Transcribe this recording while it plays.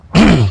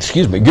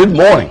Excuse me. Good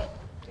morning.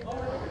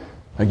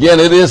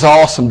 Again, it is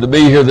awesome to be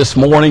here this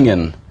morning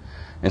and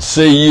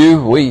see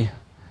you.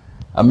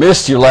 I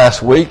missed you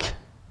last week.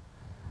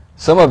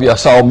 Some of you I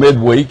saw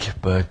midweek,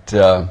 but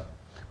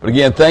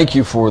again, thank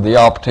you for the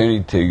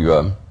opportunity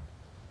to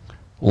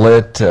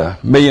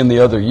let me and the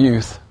other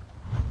youth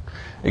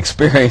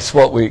experience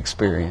what we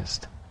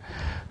experienced.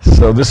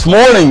 So this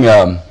morning,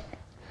 I'm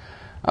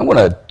going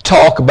to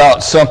talk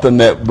about something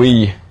that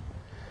we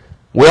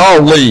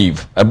all need,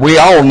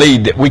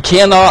 we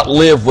cannot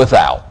live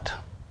without.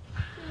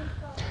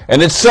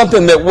 And it's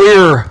something that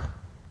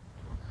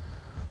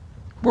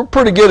we're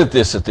pretty good at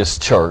this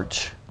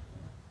church.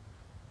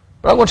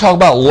 But I'm going to talk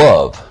about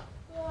love.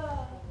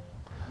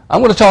 I'm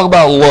going to talk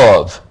about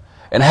love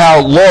and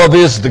how love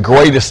is the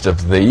greatest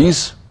of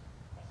these.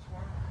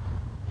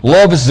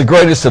 Love is the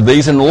greatest of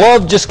these, and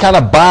love just kind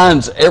of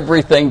binds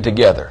everything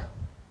together.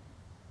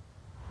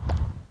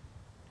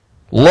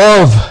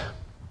 Love.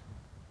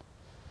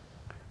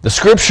 The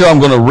scripture I'm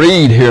going to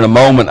read here in a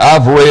moment,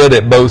 I've read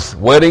at both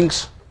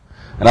weddings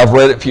and I've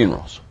read at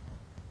funerals.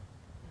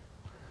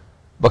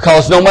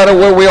 Because no matter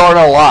where we are in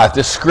our life,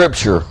 this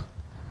scripture,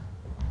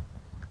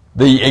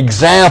 the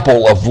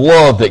example of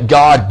love that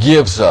God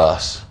gives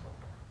us,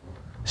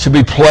 should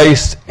be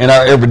placed in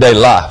our everyday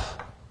life.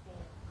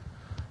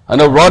 I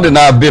know Rhonda and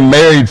I have been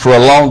married for a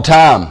long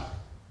time,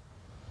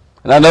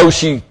 and I know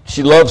she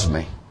loves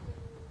me.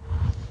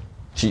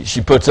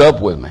 She puts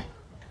up with me.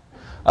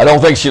 I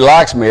don't think she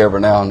likes me every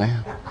now and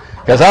then,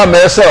 because I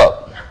mess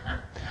up.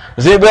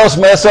 Does anybody else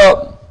mess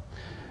up?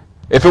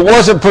 If it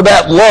wasn't for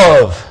that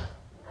love,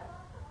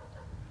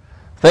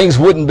 things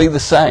wouldn't be the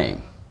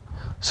same.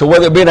 So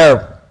whether it be in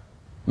our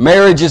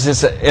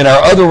marriages, in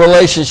our other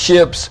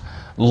relationships,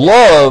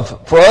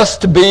 love, for us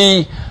to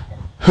be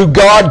who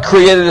God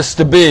created us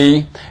to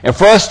be, and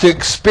for us to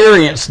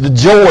experience the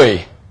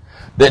joy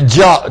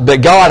that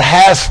God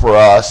has for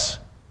us,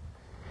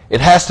 it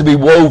has to be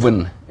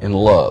woven in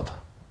love.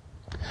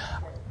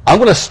 I'm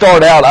going to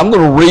start out, I'm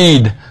going to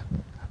read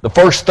the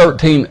first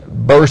 13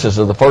 verses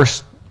of the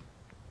first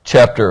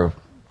chapter of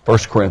 1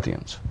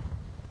 Corinthians.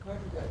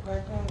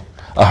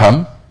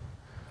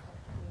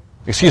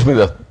 Excuse me,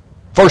 the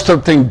first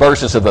 13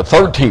 verses of the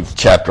 13th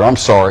chapter,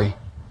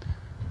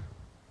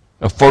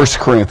 of 1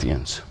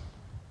 Corinthians.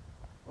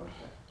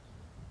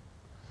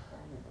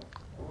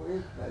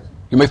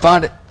 You may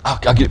find it. I'll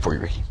get it for you,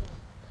 Ricky.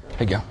 Here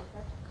you go.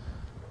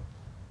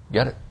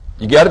 Got it?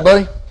 You got it,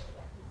 buddy?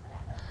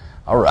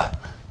 All right.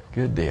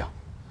 Good deal.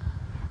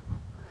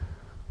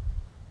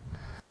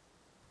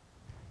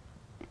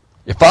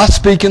 If I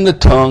speak in the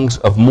tongues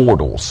of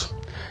mortals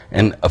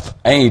and of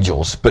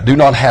angels, but do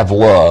not have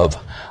love,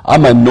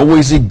 I'm a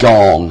noisy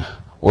gong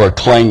or a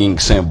clanging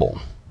cymbal.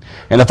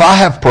 And if I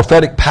have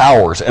prophetic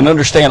powers and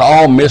understand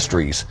all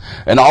mysteries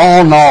and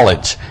all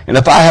knowledge, and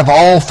if I have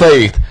all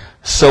faith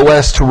so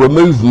as to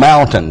remove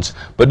mountains,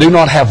 but do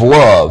not have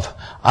love,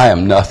 I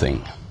am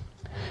nothing.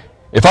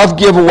 If I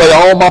give away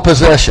all my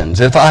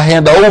possessions, if I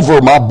hand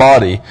over my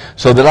body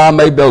so that I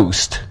may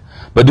boast,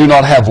 but do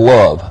not have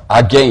love,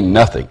 I gain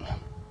nothing.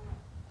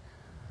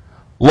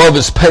 Love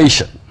is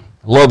patient.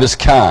 Love is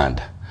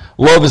kind.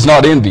 Love is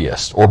not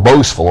envious or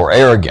boastful or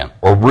arrogant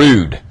or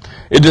rude.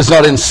 It does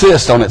not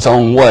insist on its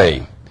own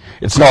way.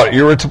 It's not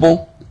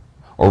irritable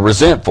or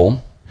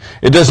resentful.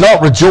 It does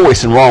not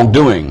rejoice in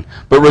wrongdoing,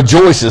 but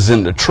rejoices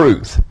in the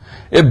truth.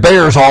 It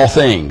bears all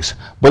things,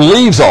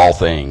 believes all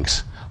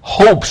things,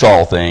 hopes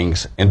all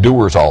things,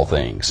 endures all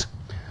things.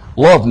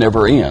 Love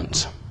never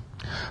ends.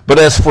 But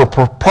as for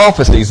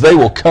prophecies, they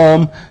will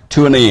come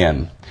to an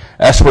end.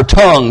 As for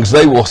tongues,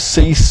 they will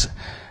cease.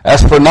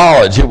 As for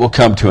knowledge, it will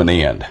come to an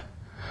end.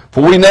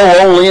 For we know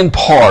only in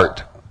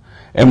part,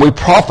 and we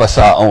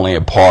prophesy only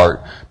in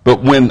part,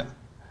 but when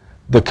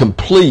the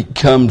complete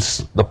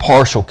comes, the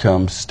partial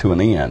comes to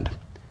an end.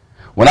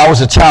 When I was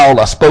a child,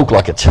 I spoke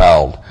like a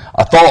child.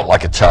 I thought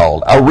like a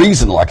child. I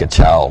reasoned like a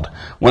child.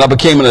 When I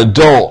became an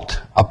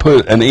adult, I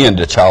put an end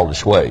to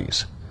childish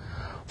ways.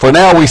 For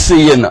now we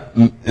see in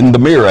the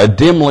mirror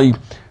dimly,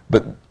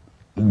 but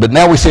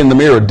now we see in the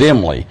mirror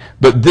dimly.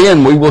 But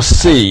then we will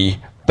see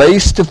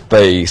face to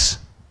face.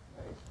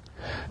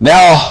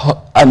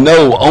 Now I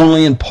know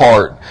only in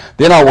part.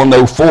 Then I will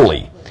know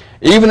fully,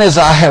 even as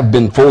I have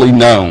been fully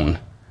known.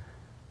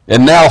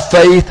 And now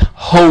faith,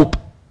 hope,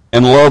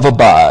 and love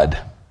abide.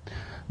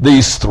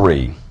 These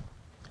three.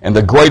 And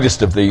the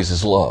greatest of these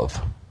is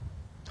love.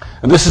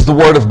 And this is the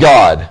word of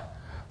God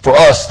for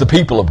us, the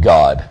people of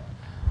God.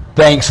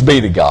 Thanks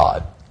be to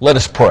God. Let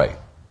us pray.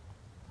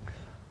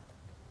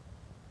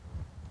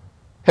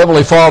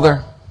 Heavenly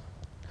Father,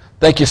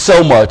 thank you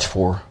so much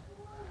for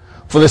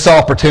this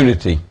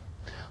opportunity.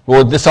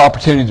 Lord, this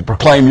opportunity to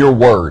proclaim your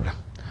word.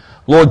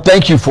 Lord,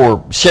 thank you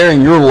for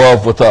sharing your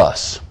love with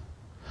us.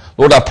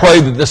 Lord, I pray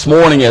that this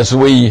morning as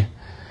we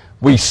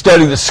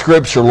study the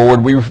scripture,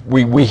 Lord,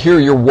 we hear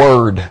your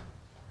word.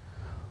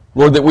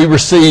 Lord, that we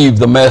receive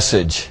the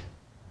message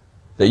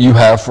that you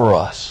have for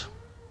us.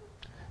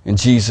 In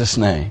Jesus'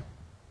 name,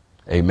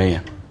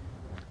 amen.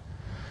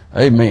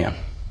 Amen.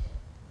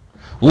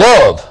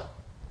 Love.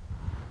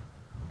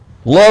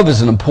 Love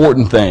is an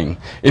important thing.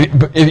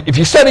 If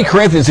you study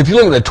Corinthians, if you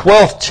look at the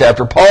 12th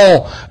chapter,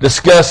 Paul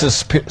discusses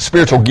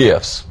spiritual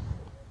gifts.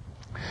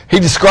 He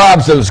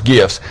describes those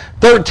gifts.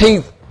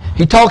 13th,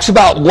 he talks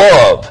about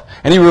love,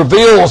 and he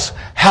reveals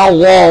how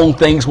long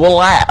things will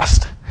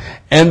last.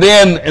 And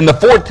then in the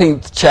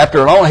 14th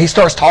chapter and on, he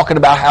starts talking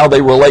about how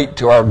they relate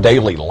to our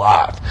daily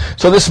life.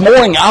 So this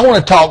morning, I want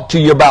to talk to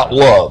you about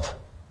love.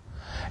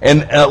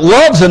 And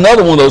love's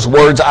another one of those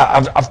words.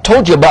 I've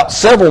told you about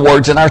several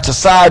words in our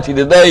society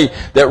today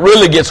that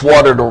really gets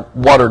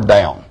watered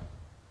down.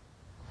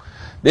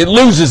 It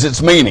loses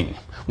its meaning.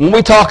 When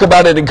we talk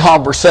about it in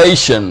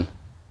conversation,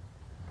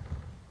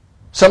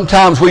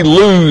 sometimes we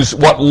lose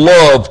what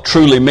love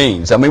truly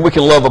means. I mean, we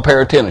can love a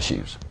pair of tennis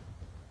shoes.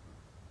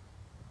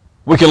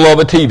 We can love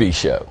a TV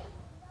show.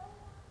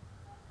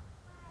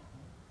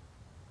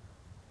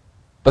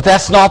 But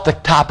that's not the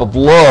type of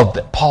love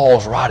that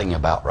Paul's writing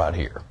about right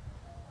here.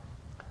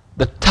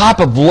 The type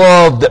of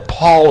love that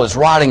Paul is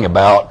writing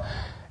about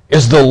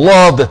is the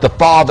love that the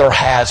Father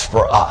has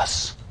for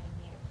us.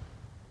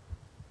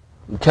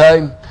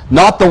 Okay?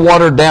 Not the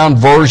watered down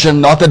version,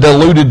 not the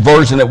diluted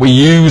version that we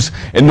use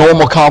in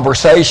normal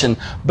conversation,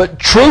 but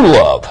true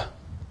love.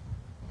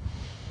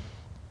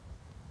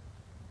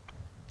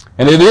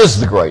 And it is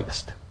the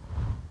greatest.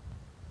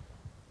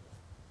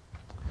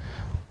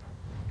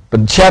 But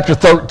in chapter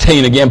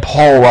 13, again,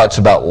 Paul writes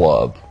about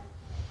love.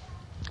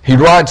 He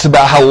writes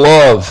about how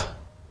love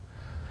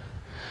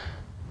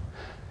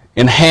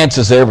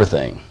enhances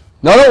everything.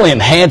 Not only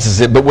enhances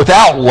it, but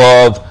without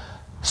love,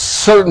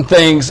 certain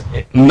things,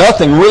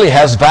 nothing really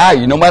has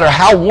value. No matter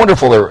how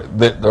wonderful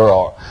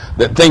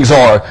that things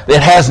are,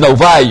 it has no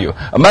value.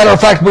 A matter of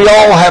fact, we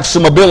all have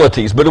some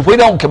abilities, but if we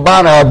don't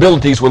combine our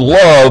abilities with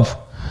love,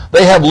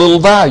 they have little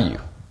value.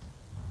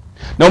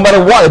 No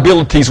matter what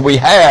abilities we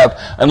have,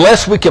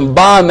 unless we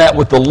combine that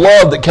with the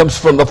love that comes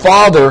from the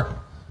Father,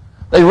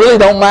 they really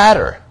don't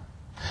matter.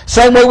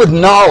 Same way with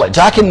knowledge.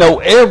 I can know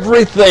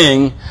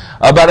everything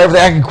about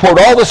everything. I can quote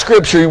all the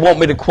scripture you want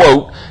me to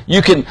quote.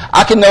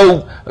 I can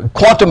know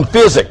quantum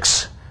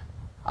physics.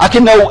 I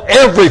can know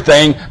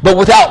everything, but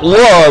without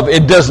love,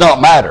 it does not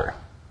matter.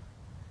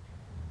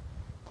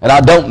 And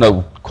I don't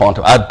know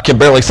quantum. I can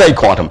barely say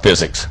quantum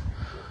physics.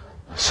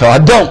 So I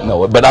don't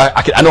know it, but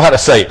I know how to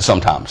say it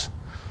sometimes.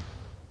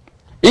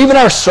 Even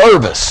our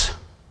service,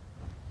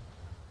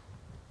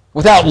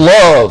 without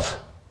love,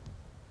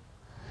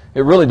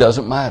 it really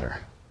doesn't matter.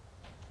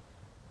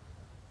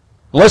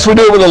 Unless we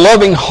do it with a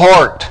loving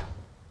heart.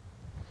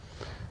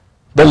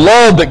 The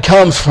love that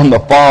comes from the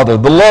Father,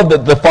 the love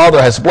that the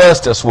Father has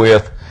blessed us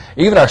with,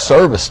 even our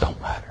service don't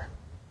matter.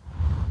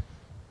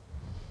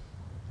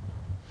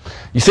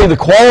 You see, the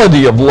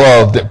quality of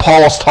love that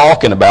Paul's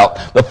talking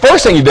about, the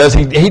first thing he does,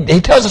 he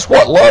tells us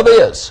what love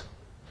is.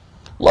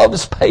 Love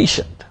is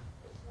patient.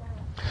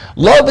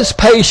 Love is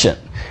patient.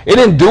 It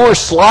endures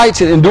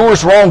slights. It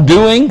endures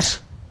wrongdoings.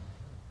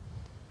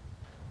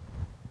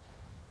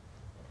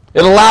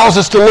 It allows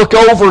us to look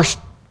over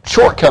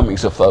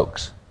shortcomings of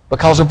folks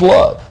because of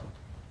love.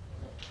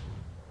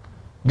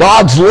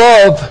 God's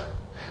love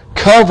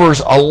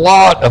covers a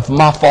lot of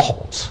my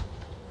faults.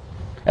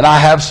 And I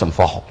have some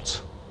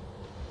faults.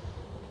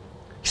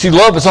 See,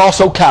 love is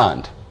also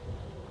kind.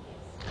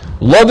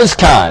 Love is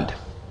kind.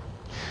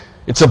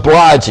 It's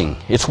obliging.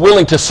 It's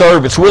willing to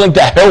serve. It's willing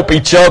to help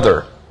each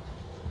other.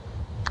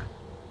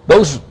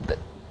 Those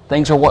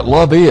things are what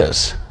love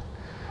is.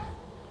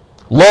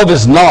 Love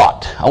is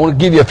not. I want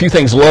to give you a few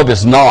things love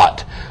is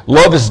not.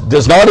 Love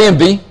does not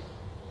envy.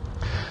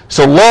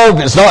 So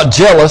love is not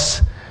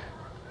jealous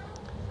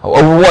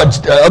over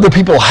what other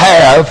people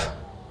have.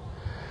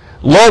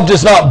 Love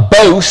does not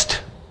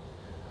boast,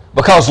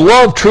 because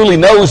love truly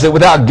knows that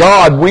without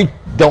God we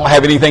don't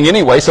have anything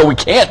anyway, so we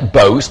can't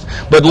boast.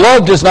 But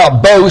love does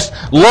not boast.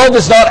 Love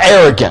is not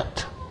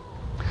arrogant.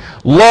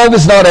 Love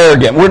is not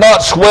arrogant. We're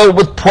not swelled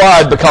with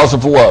pride because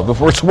of love. If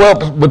we're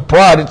swelled with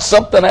pride, it's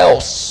something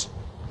else.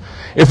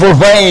 If we're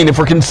vain, if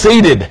we're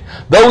conceited,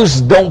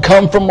 those don't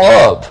come from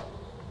love.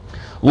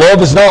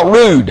 Love is not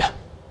rude.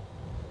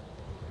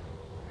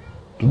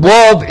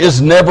 Love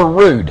is never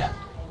rude.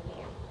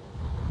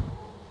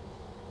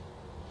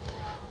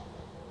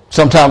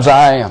 Sometimes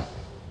I am.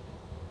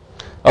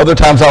 Other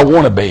times I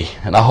want to be,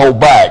 and I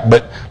hold back.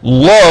 But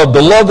love,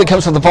 the love that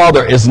comes from the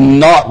Father, is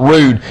not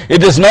rude. It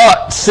does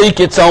not seek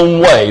its own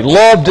way.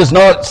 Love does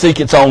not seek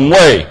its own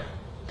way.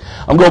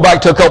 I'm going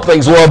back to a couple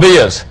things love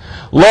is.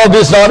 Love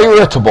is not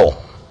irritable.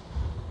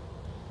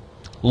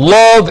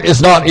 Love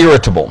is not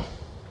irritable.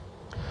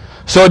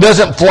 So it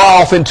doesn't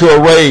fly off into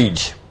a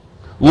rage.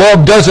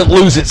 Love doesn't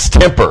lose its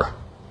temper.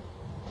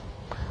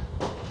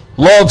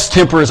 Love's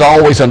temper is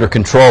always under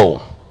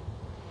control.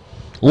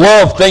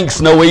 Love thinks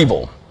no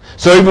evil.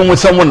 So even when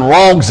someone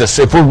wrongs us,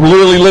 if we're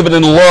really living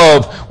in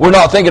love, we're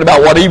not thinking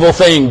about what evil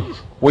thing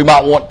we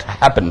might want to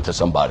happen to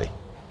somebody.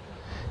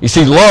 You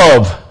see,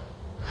 love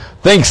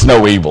thinks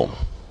no evil.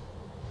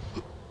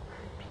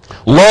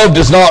 Love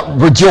does not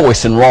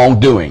rejoice in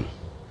wrongdoing.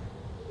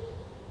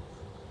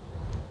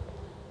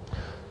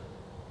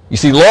 You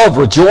see, love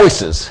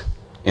rejoices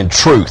in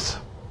truth.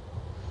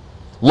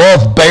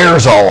 Love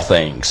bears all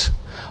things.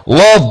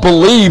 Love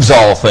believes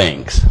all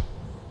things.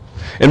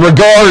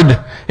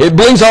 It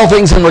believes all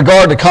things in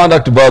regard to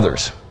conduct of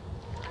others.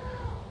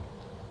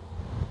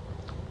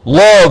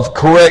 Love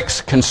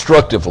corrects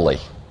constructively.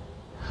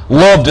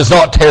 Love does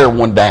not tear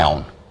one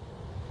down.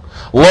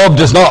 Love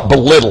does not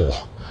belittle.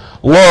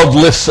 Love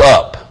lifts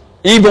up.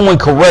 Even when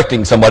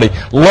correcting somebody,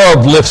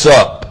 love lifts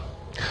up.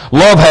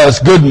 Love has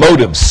good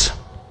motives.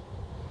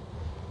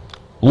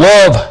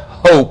 Love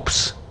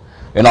hopes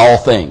in all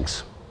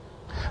things.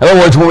 In other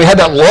words, when we have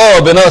that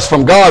love in us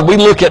from God, we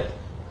look at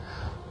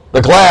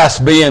the glass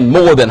being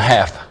more than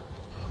half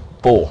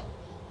full.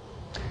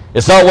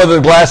 It's not whether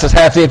the glass is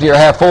half empty or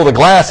half full. The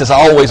glass is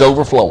always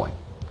overflowing.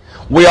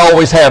 We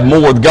always have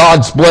more.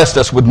 God's blessed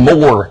us with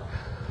more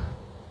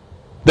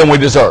than we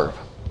deserve.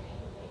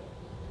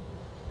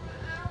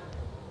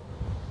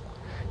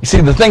 You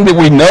see, the thing that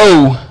we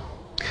know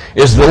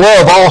is the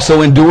love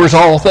also endures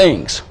all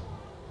things.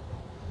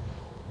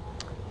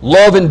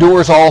 Love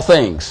endures all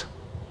things.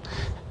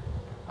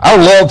 Our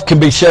love can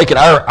be shaken.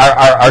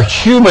 Our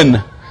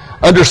human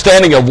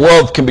understanding of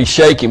love can be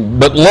shaken,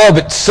 but love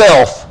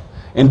itself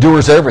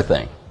endures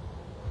everything.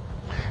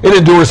 It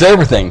endures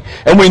everything.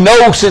 And we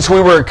know since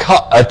we were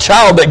a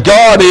child that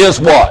God is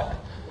what?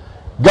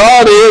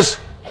 God is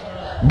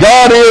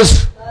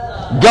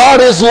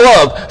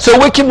love. So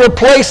we can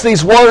replace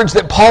these words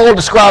that Paul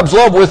describes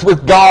love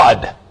with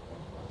God.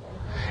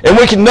 And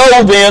we can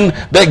know then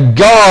that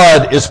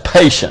God is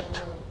patient.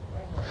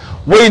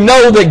 We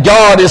know that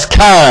God is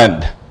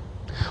kind.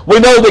 We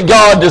know that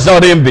God does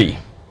not envy.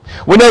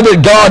 We know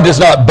that God does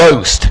not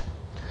boast.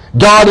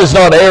 God is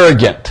not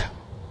arrogant.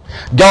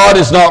 God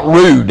is not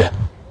rude.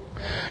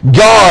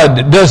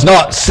 God does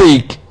not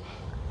seek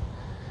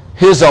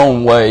His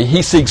own way.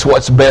 He seeks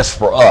what's best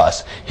for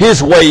us.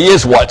 His way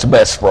is what's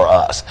best for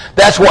us.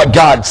 That's what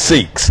God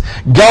seeks.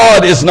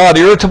 God is not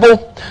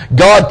irritable.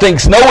 God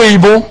thinks no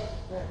evil.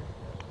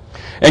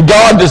 And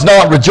God does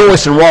not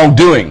rejoice in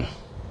wrongdoing.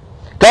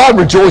 God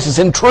rejoices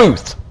in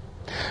truth.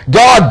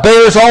 God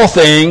bears all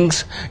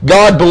things.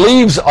 God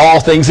believes all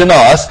things in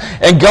us.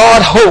 And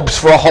God hopes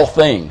for all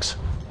things.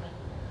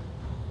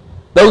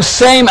 Those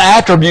same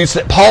attributes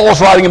that Paul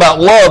is writing about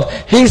love,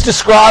 he's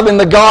describing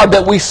the God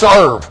that we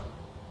serve.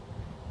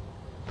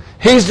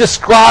 He's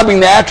describing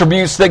the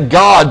attributes that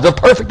God, the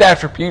perfect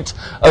attributes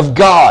of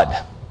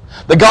God.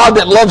 The God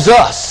that loves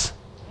us.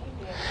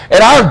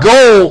 And our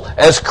goal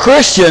as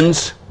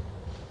Christians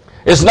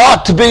is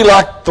not to be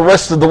like the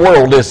rest of the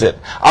world, is it?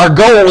 Our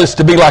goal is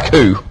to be like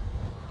who?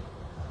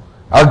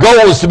 Our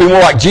goal is to be more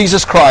like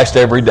Jesus Christ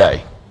every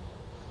day.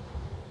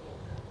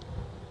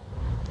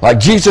 Like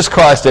Jesus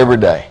Christ every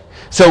day.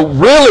 So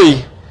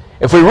really,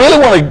 if we really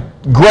want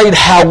to grade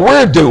how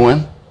we're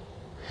doing,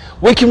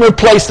 we can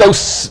replace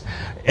those,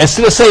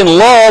 instead of saying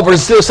love or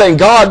instead of saying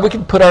God, we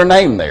can put our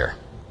name there.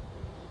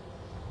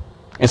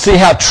 And see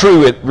how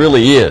true it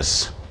really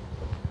is.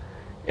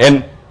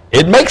 And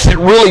it makes it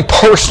really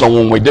personal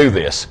when we do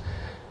this.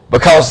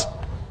 Because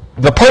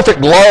the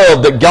perfect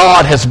love that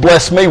God has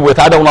blessed me with,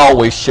 I don't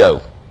always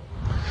show.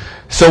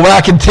 So when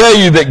I can tell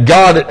you that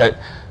God,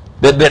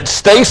 that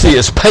Stacy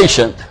is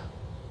patient,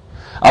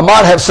 I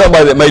might have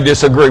somebody that may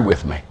disagree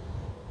with me.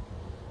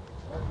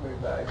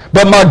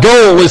 But my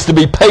goal is to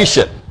be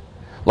patient,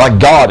 like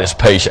God is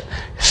patient.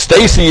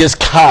 Stacy is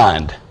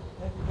kind.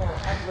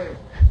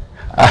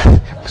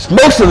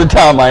 Most of the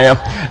time I am.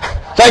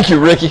 Thank you,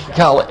 Ricky.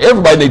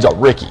 Everybody needs a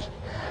Ricky.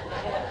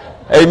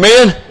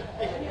 Amen?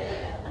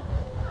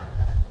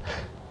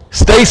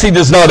 Stacy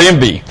does not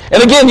envy.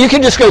 And again, you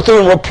can just go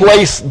through and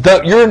replace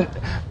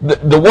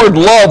the word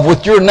love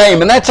with your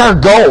name. And that's our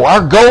goal.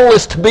 Our goal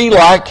is to be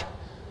like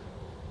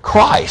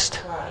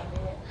Christ.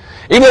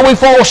 Even though we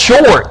fall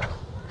short.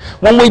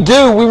 When we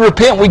do, we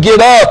repent, we get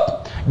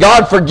up.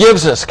 God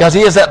forgives us because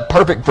He has that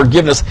perfect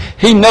forgiveness.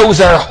 He knows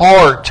our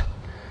heart.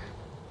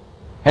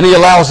 And He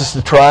allows us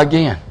to try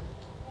again.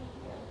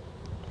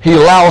 He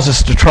allows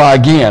us to try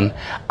again.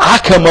 I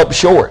come up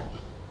short.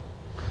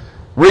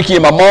 Ricky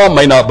and my mom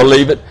may not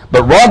believe it,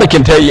 but Rhonda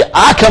can tell you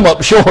I come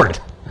up short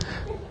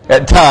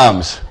at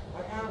times.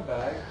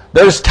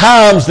 There's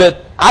times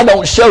that I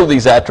don't show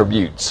these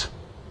attributes.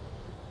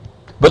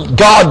 But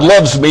God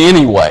loves me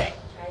anyway.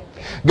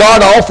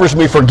 God offers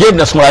me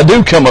forgiveness when I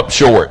do come up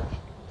short.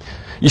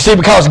 You see,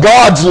 because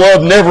God's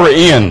love never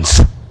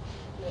ends.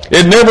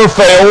 It never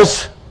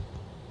fails.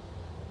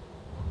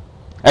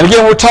 And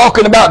again, we're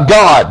talking about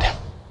God.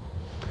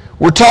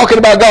 We're talking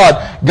about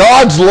God.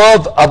 God's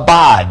love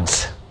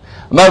abides.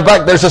 As a matter of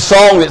fact, there's a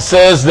song that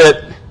says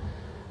that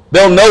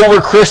they'll know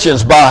we're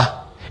Christians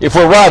if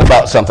we're right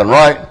about something,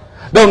 right?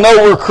 They'll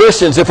know we're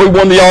Christians if we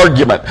won the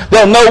argument.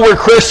 They'll know we're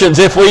Christians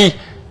if we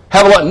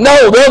have a lot.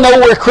 No, they'll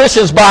know we're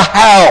Christians by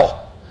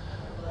how?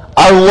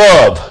 Our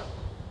love.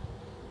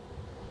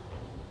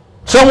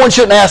 Someone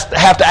shouldn't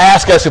have to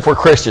ask us if we're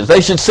Christians.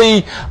 They should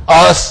see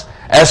us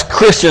as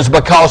Christians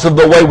because of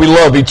the way we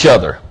love each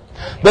other.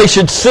 They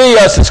should see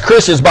us as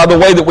Christians by the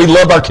way that we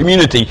love our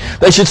community.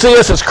 They should see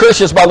us as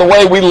Christians by the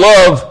way we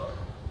love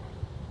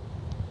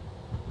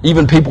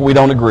even people we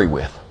don't agree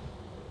with.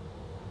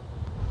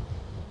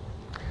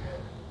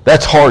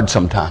 That's hard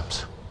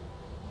sometimes.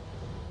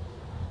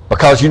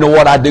 Because you know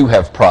what? I do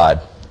have pride.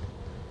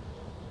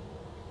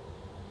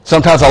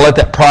 Sometimes I let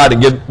that pride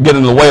get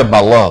in the way of my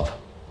love.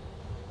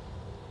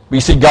 But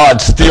you see,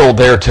 God's still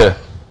there to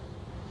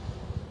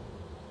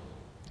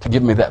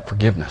give me that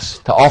forgiveness,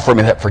 to offer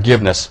me that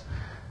forgiveness.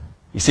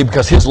 You see,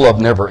 because His love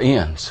never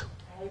ends.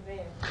 Amen.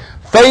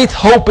 Faith,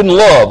 hope, and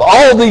love.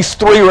 All these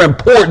three are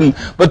important,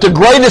 but the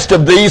greatest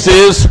of these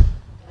is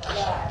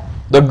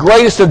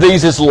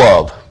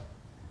love.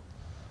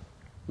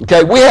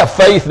 Okay, we have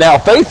faith now.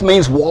 Faith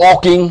means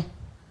walking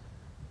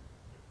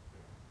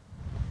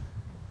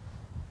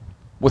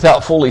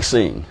without fully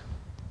seeing.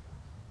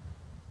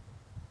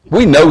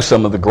 We know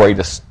some of the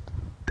greatest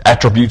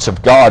attributes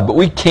of God, but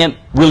we can't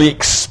really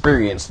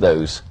experience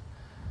those.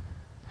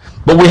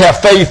 But we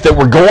have faith that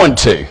we're going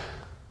to.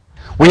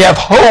 We have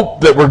hope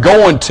that we're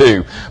going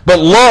to. But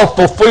love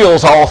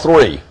fulfills all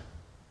three.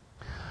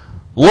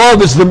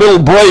 Love is the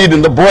middle braid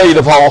in the braid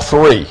of all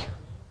three.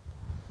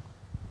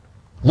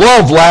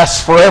 Love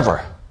lasts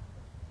forever.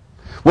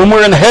 When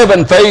we're in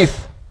heaven,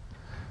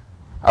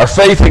 our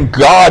faith in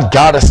God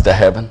got us to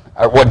heaven.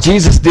 What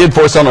Jesus did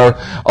for us on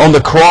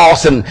the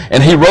cross, and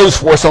He rose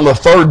for us on the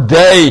third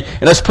day,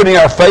 and us putting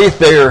our faith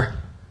there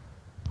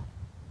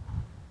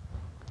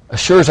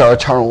assures our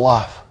eternal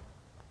life.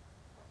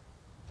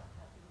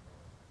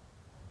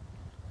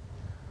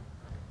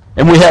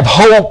 And we have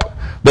hope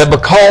that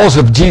because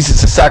of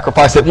Jesus'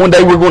 sacrifice, that one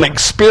day we're going to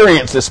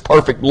experience this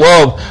perfect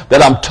love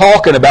that I'm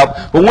talking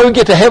about. But when we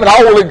get to heaven,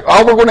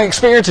 all we're going to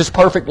experience is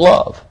perfect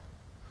love.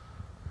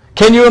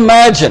 Can you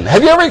imagine?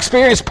 Have you ever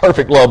experienced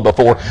perfect love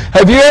before?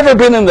 Have you ever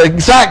been in the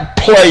exact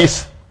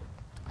place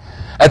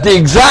at the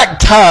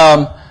exact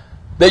time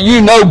that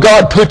you know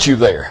God put you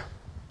there?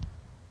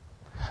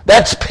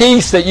 That's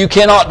peace that you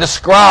cannot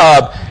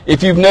describe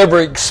if you've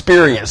never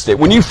experienced it.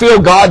 When you feel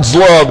God's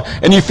love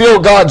and you feel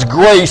God's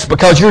grace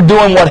because you're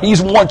doing what He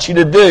wants you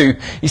to do,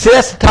 you see,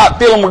 that's the type of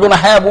feeling we're going to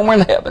have when we're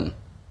in heaven.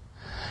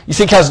 You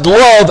see, because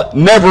love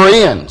never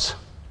ends.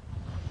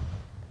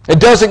 It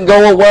doesn't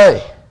go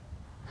away.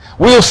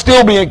 We'll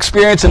still be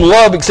experiencing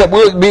love, except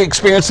we'll be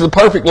experiencing the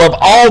perfect love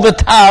all the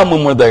time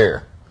when we're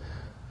there.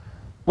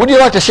 Would you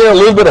like to share a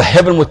little bit of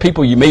heaven with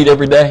people you meet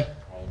every day?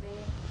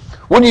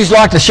 Wouldn't you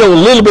like to show a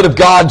little bit of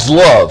God's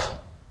love?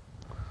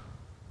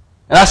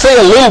 And I say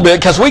a little bit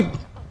because we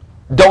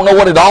don't know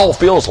what it all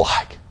feels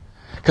like.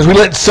 Because we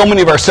let so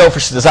many of our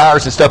selfish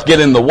desires and stuff get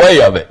in the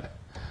way of it.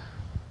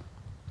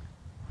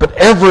 But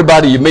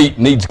everybody you meet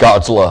needs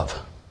God's love.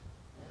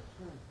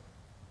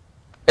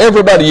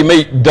 Everybody you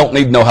meet don't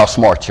need to know how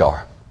smart you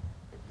are.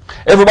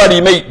 Everybody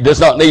you meet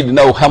does not need to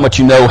know how much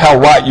you know, how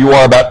right you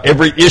are about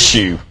every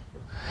issue.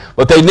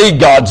 But they need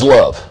God's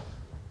love.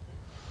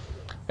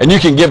 And you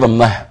can give them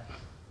that.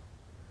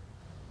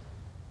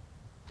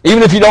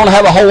 Even if you don't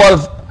have a whole lot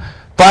of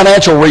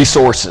financial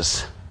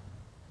resources,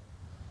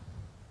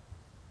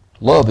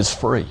 love is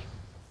free.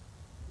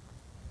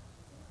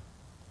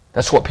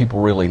 That's what people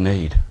really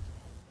need.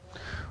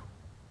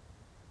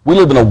 We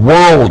live in a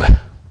world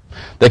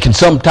that can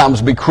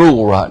sometimes be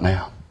cruel right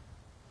now.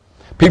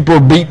 People are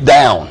beat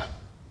down.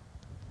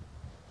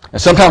 And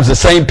sometimes the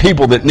same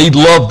people that need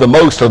love the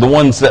most are the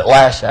ones that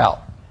lash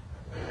out.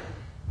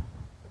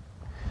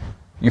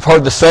 You've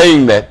heard the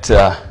saying that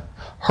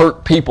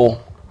hurt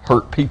people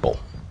hurt people.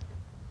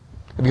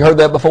 Have you heard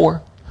that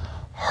before?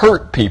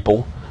 Hurt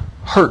people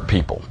hurt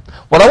people.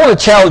 What I want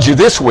to challenge you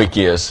this week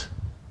is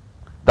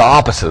the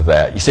opposite of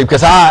that. You see,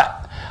 because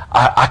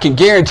I can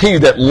guarantee you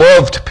that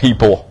loved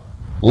people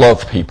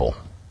love people.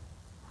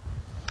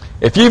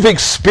 If you've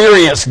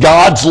experienced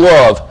God's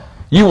love,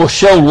 you will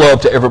show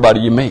love to everybody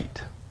you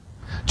meet.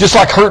 Just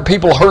like hurt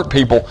people,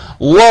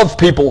 love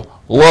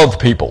people, love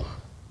people.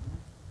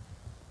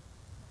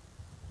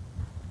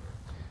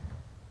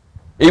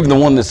 Even the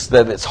one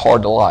that it's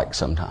hard to like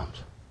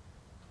sometimes.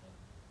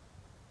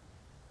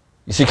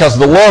 You see, because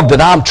the love that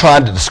I'm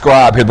trying to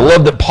describe here, the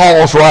love that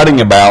Paul's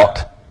writing about,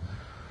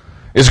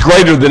 is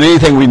greater than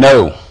anything we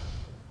know.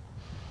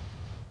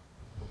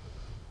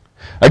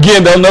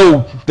 Again, they'll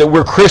know that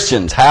we're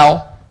Christians.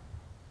 How?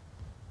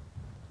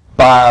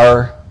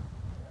 By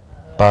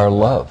our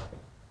love.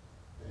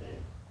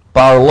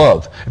 By our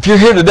love. If you're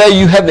here today,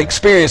 you haven't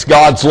experienced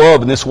God's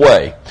love in this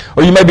way,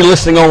 or you may be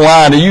listening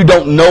online and you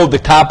don't know the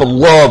type of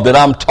love that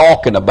I'm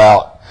talking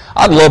about,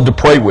 I'd love to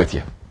pray with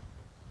you.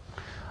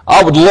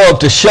 I would love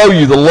to show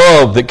you the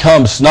love that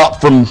comes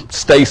not from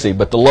Stacy,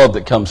 but the love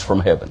that comes from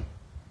heaven.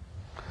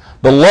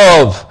 The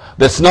love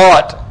that's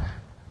not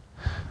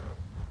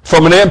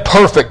from an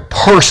imperfect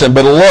person,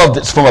 but a love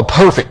that's from a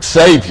perfect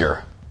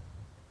Savior.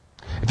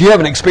 If you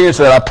haven't experienced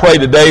that, I pray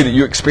today that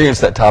you experience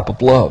that type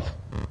of love.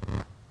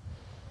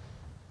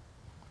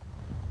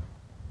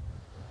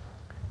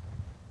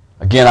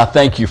 Again, I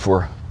thank you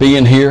for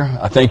being here.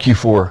 I thank you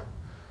for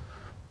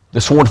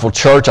this wonderful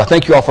church. I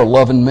thank you all for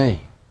loving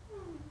me.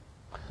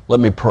 Let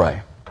me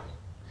pray.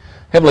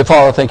 Heavenly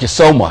Father, thank you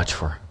so much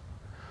for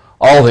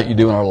all that you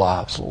do in our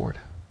lives, Lord.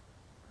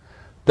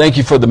 Thank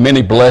you for the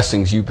many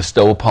blessings you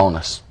bestow upon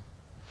us.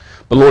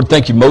 But Lord,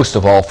 thank you most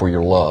of all for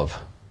your love.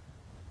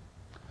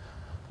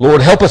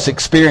 Lord, help us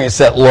experience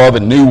that love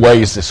in new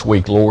ways this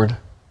week, Lord.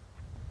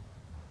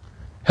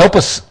 Help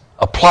us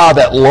apply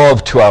that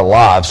love to our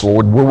lives,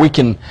 Lord, where we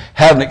can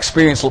have an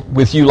experience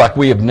with you like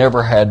we have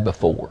never had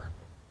before.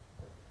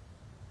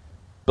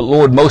 But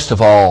Lord, most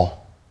of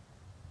all,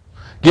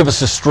 give us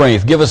the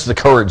strength, give us the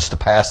courage to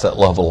pass that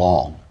love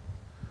along.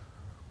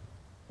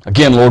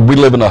 Again, Lord, we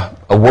live in a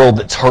world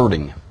that's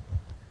hurting.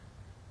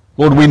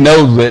 Lord, we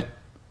know that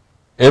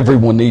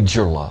everyone needs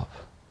your love.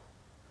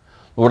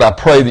 Lord, I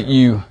pray that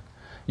you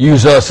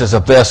use us as a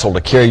vessel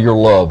to carry your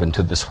love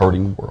into this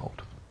hurting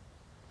world.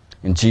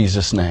 In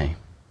Jesus' name,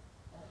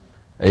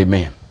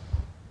 amen.